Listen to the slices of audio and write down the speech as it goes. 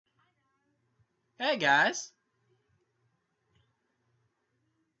Hey guys.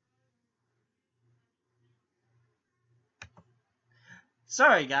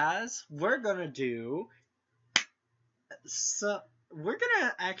 Sorry guys. So we're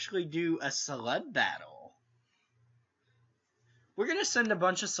gonna actually do a celeb battle. We're gonna send a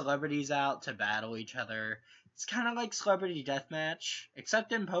bunch of celebrities out to battle each other. It's kind of like Celebrity Deathmatch,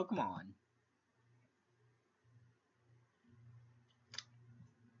 except in Pokemon.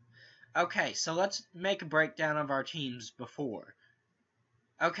 Okay, so let's make a breakdown of our teams before.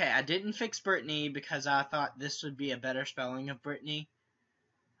 Okay, I didn't fix Brittany because I thought this would be a better spelling of Brittany.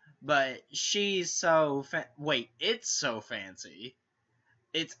 But she's so wait, it's so fancy.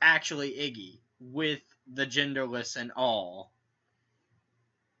 It's actually Iggy with the genderless and all.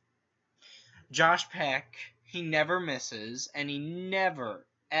 Josh Peck, he never misses, and he never,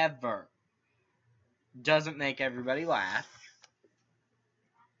 ever doesn't make everybody laugh.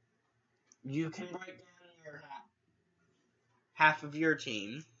 You can break down your half of your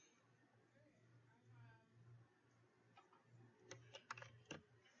team.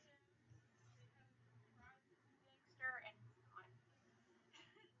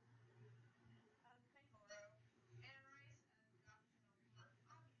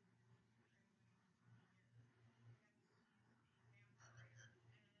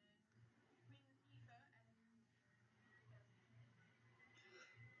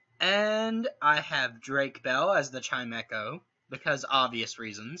 And I have Drake Bell as the Chime Echo, because obvious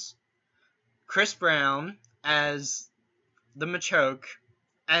reasons. Chris Brown as the Machoke,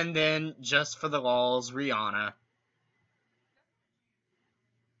 and then, just for the lols, Rihanna.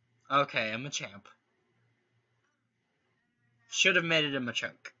 Okay, I'm a champ. Should have made it a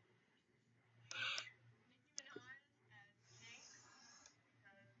Machoke.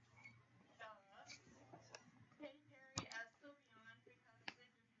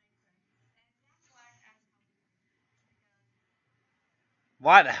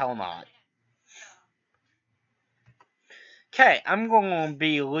 Why the hell not? Okay, I'm gonna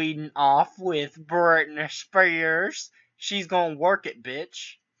be leading off with Britney Spears. She's gonna work it,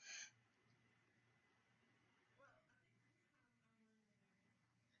 bitch.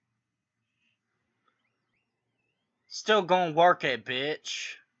 Still gonna work it,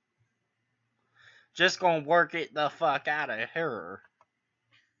 bitch. Just gonna work it the fuck out of her.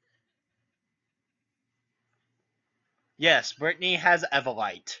 Yes, Britney has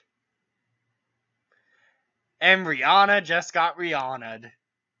Everlight. And Rihanna just got Rihanna'd.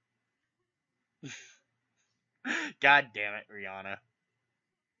 God damn it, Rihanna.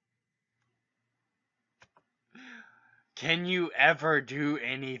 Can you ever do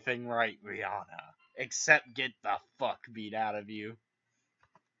anything right, Rihanna? Except get the fuck beat out of you.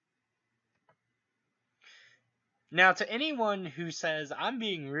 Now, to anyone who says I'm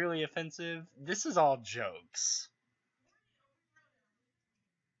being really offensive, this is all jokes.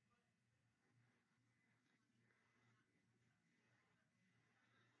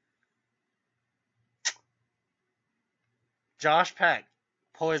 Josh Peck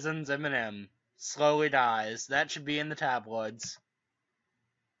poisons Eminem, slowly dies. That should be in the tabloids.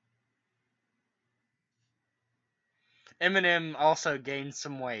 Eminem also gained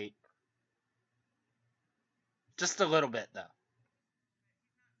some weight. Just a little bit, though.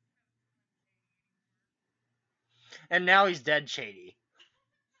 And now he's dead shady.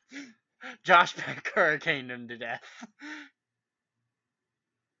 Josh Peck hurricaned him to death.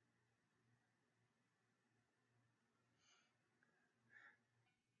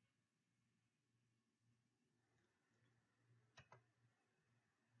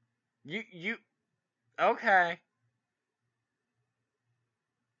 Okay.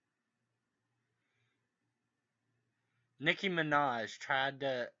 Nicki Minaj tried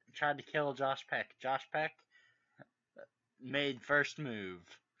to kill Josh Peck. Josh Peck made first move.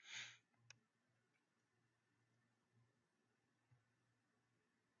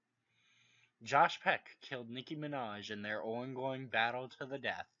 Josh Peck killed Nicki Minaj in their ongoing battle to the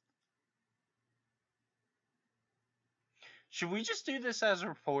death. Should we just do this as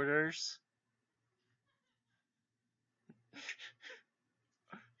reporters?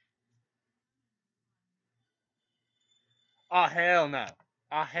 Oh, hell no.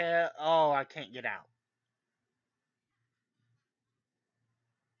 Oh, I can't get out.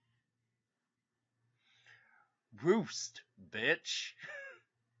 Roost, bitch.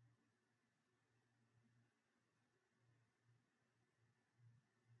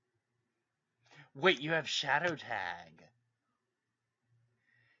 Wait, you have Shadow Tag.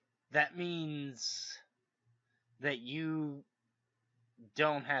 That means that you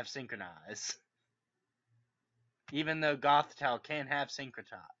don't have Synchronize. Even though Gothtel can have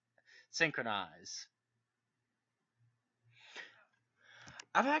Synchronize. Synchronize.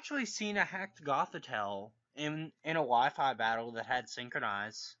 I've actually seen a hacked Gothitelle in a Wi-Fi battle that had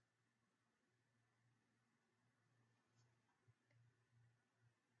Synchronize.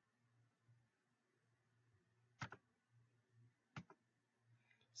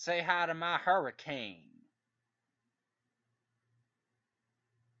 Say hi to my Hurricane.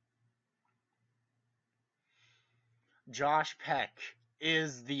 Josh Peck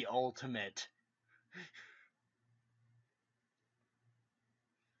is the ultimate.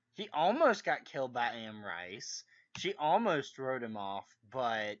 He almost got killed by Am Rice. She almost wrote him off,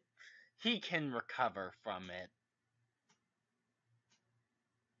 but he can recover from it.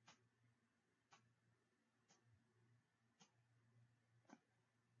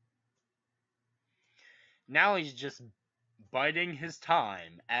 Now he's just biding his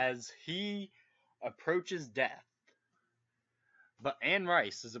time as he approaches death. But Anne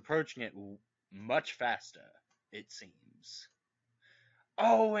Rice is approaching it much faster, it seems.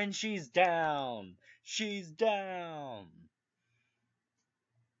 Oh, and she's down! She's down!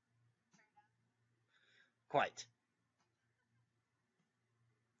 Quite.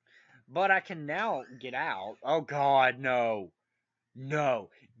 But I can now get out. Oh god, no. No.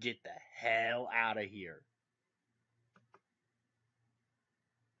 Get the hell out of here.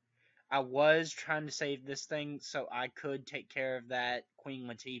 I was trying to save this thing so I could take care of that Queen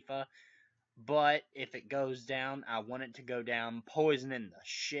Latifah. But if it goes down, I want it to go down poisoning the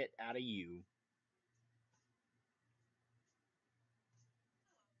shit out of you.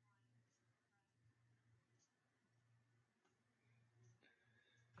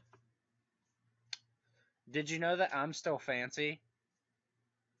 Did you know that I'm still fancy?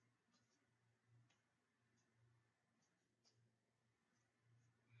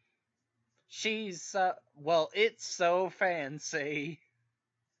 She's well, it's so fancy.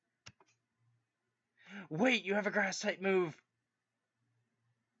 Wait, you have a grass type move.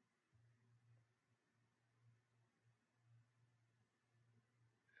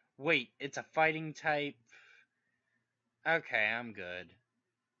 Wait, it's a fighting type. Okay, I'm good.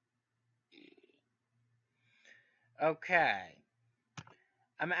 Okay.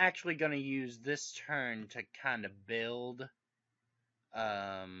 I'm actually going to use this turn to kind of build.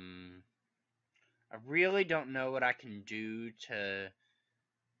 I really don't know what I can do to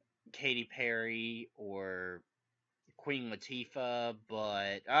Katy Perry or Queen Latifah,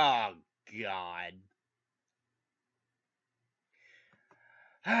 but oh god.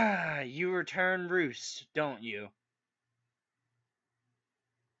 You return roost, don't you?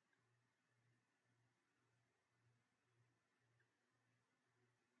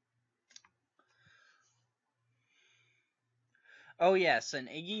 Oh yes, and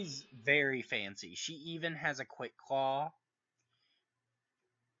Iggy's very fancy. She even has a quick claw.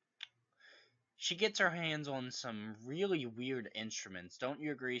 She gets her hands on some really weird instruments. Don't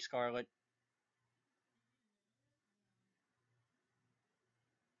you agree, Scarlet?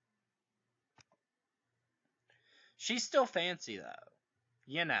 She's still fancy though.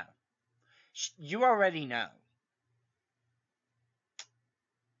 You know. You already know.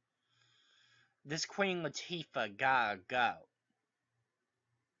 This Queen Latifah gotta go.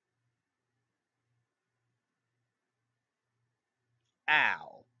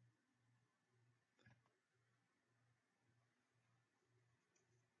 Ow.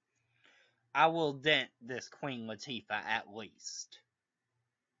 I will dent this Queen Latifah at least.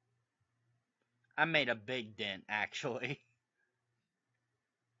 I made a big dent, actually.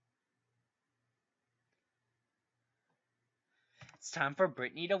 It's time for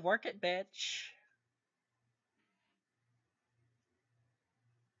Brittany to work it, bitch.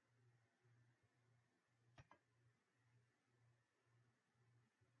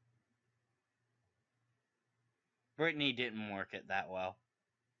 Brittany didn't work it that well.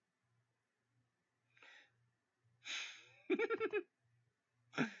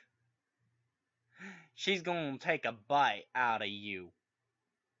 She's gonna take a bite out of you.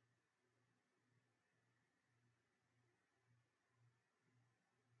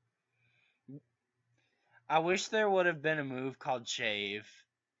 I wish there would have been a move called Shave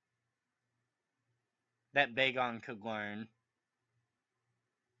that Bagon could learn.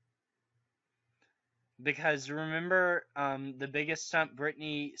 Because remember the biggest stunt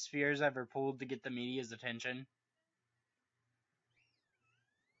Britney Spears ever pulled to get the media's attention?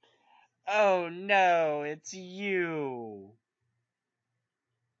 Oh no, it's you.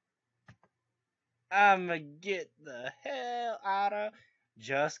 I'ma get the hell out of...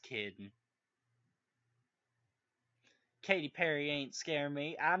 Just kidding. Katy Perry ain't scaring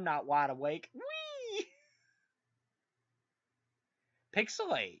me. I'm not wide awake. Whee!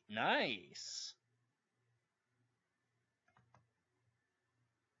 Pixelate. Nice.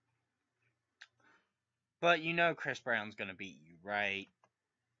 But you know Chris Brown's gonna beat you, right?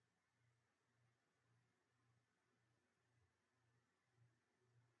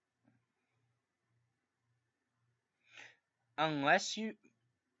 Unless you...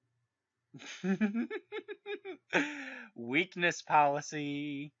 Weakness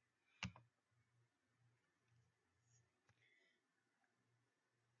policy.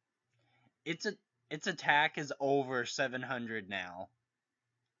 Its its attack is over 700 now.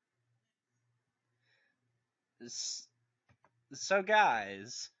 So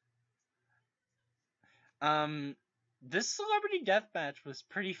guys, this celebrity deathmatch was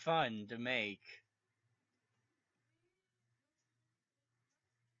pretty fun to make.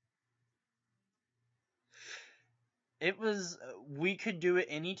 It was, we could do it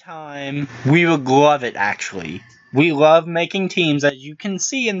anytime. We would love it, actually. We love making teams. As you can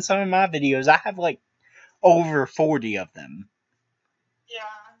see in some of my videos, I have like over 40 of them. Yeah.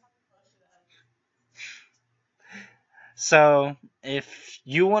 So, if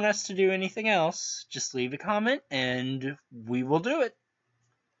you want us to do anything else, just leave a comment and we will do it.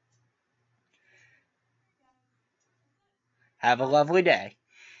 Have a lovely day.